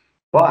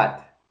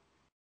 But,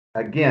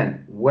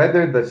 again,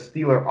 whether the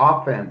Steeler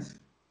offense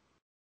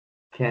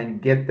can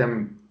get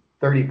them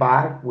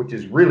 35, which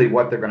is really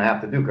what they're going to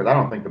have to do, because I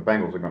don't think the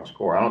Bengals are going to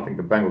score. I don't think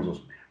the Bengals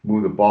will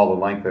move the ball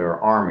the length of their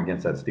arm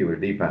against that Steelers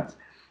defense.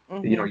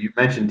 Mm-hmm. You know, you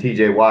mentioned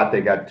T.J. Watt.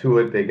 They got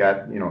Tuitt. They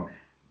got, you know,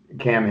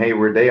 Cam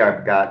Hayward. They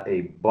have got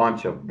a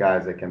bunch of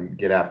guys that can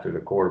get after the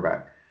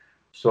quarterback.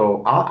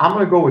 So I'm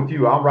going to go with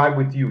you. I'll ride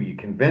with you. You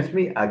convinced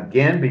me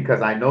again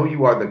because I know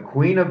you are the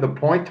queen of the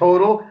point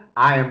total.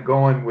 I am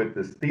going with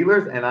the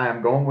Steelers, and I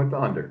am going with the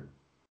under.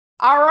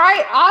 All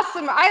right,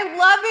 awesome. I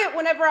love it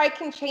whenever I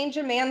can change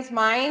a man's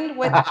mind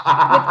with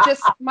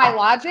just my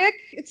logic.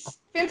 It's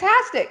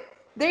fantastic.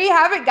 There you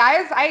have it,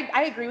 guys.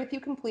 I agree with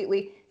you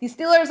completely. The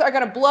Steelers are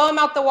going to blow them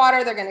out the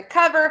water. They're going to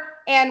cover,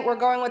 and we're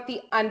going with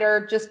the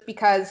under just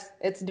because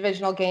it's a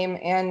divisional game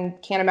and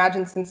can't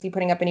imagine Cincy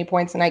putting up any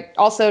points. And I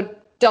also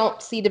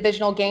don't see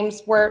divisional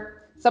games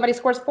where somebody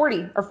scores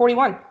 40 or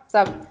 41.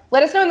 So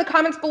let us know in the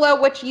comments below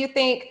what you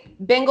think.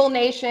 Bengal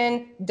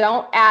Nation,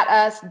 don't at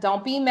us.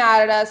 Don't be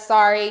mad at us.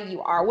 Sorry,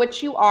 you are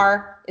what you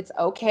are. It's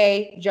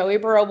okay. Joey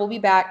Burrow will be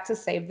back to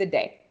save the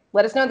day.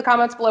 Let us know in the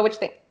comments below what you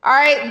think. All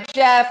right,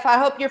 Jeff, I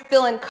hope you're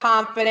feeling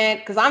confident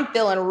because I'm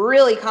feeling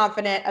really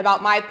confident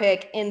about my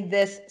pick in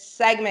this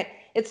segment.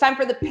 It's time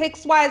for the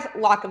Pickswise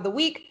Lock of the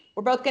Week.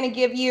 We're both going to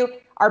give you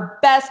our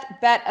best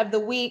bet of the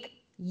week.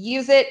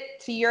 Use it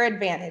to your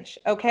advantage,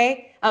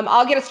 okay?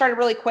 I'll get it started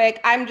really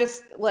quick.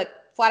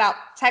 Flat out,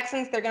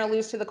 Texans, they're going to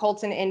lose to the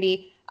Colts in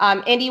Indy.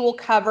 Indy will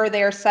cover.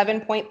 They are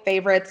 7-point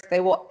favorites.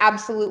 They will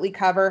absolutely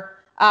cover.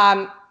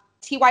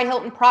 T.Y.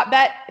 Hilton prop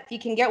bet, if you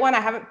can get one. I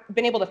haven't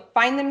been able to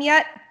find them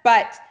yet,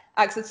 but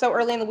because it's so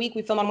early in the week,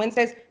 we film on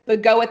Wednesdays,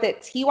 but go with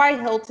it.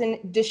 T.Y. Hilton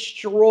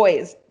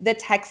destroys the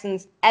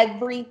Texans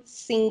every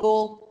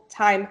single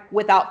time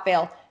without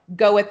fail.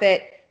 Go with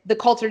it. The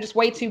Colts are just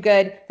way too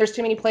good. There's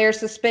too many players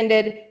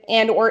suspended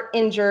and or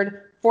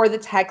injured for the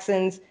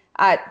Texans.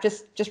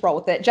 Just roll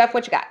with it. Jeff,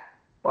 what you got?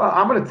 Well,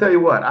 I'm going to tell you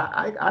what.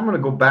 I'm going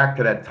to go back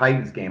to that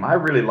Titans game. I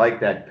really like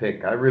that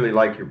pick. I really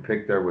like your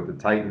pick there with the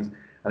Titans.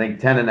 I think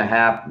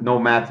 10.5. No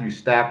Matthew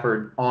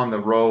Stafford on the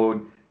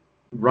road.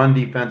 Run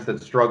defense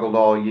that struggled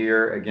all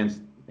year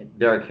against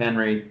Derrick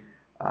Henry.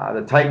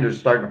 The Titans are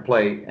starting to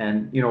play,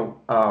 and you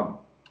know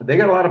they've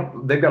got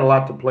a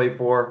lot to play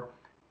for.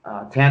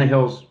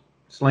 Tannehill's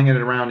slinging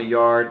it around the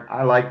yard.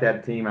 I like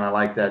that team, and I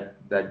like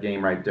that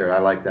game right there. I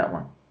like that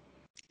one.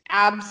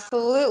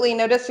 Absolutely.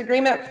 No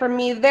disagreement from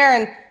me there.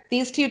 And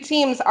these two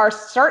teams are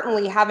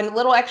certainly having a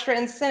little extra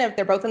incentive.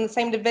 They're both in the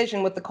same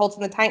division with the Colts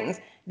and the Titans.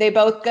 They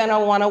both going to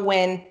want to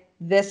win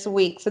this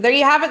week. So there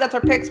you have it. That's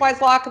our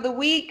Pickswise Lock of the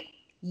Week.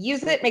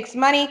 Use it. Make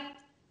some money.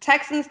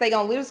 Texans, they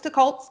going to lose to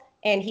Colts.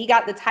 And he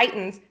got the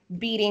Titans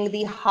beating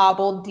the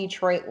hobbled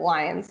Detroit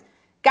Lions.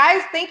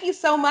 Guys, thank you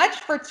so much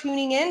for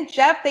tuning in.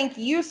 Jeff, thank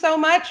you so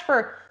much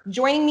for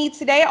joining me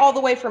today all the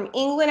way from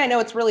England. I know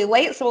it's really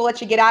late, so we'll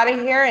let you get out of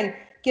here and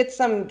get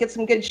some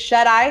good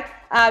shut-eye.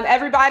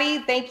 Everybody,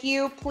 thank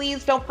you.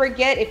 Please don't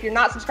forget, if you're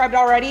not subscribed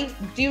already,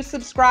 do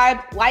subscribe,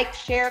 like,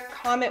 share,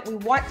 comment. We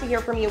want to hear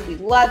from you. We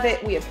love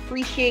it. We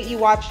appreciate you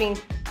watching.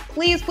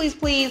 Please, please,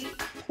 please,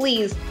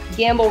 please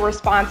gamble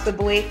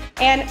responsibly,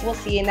 and we'll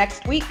see you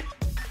next week.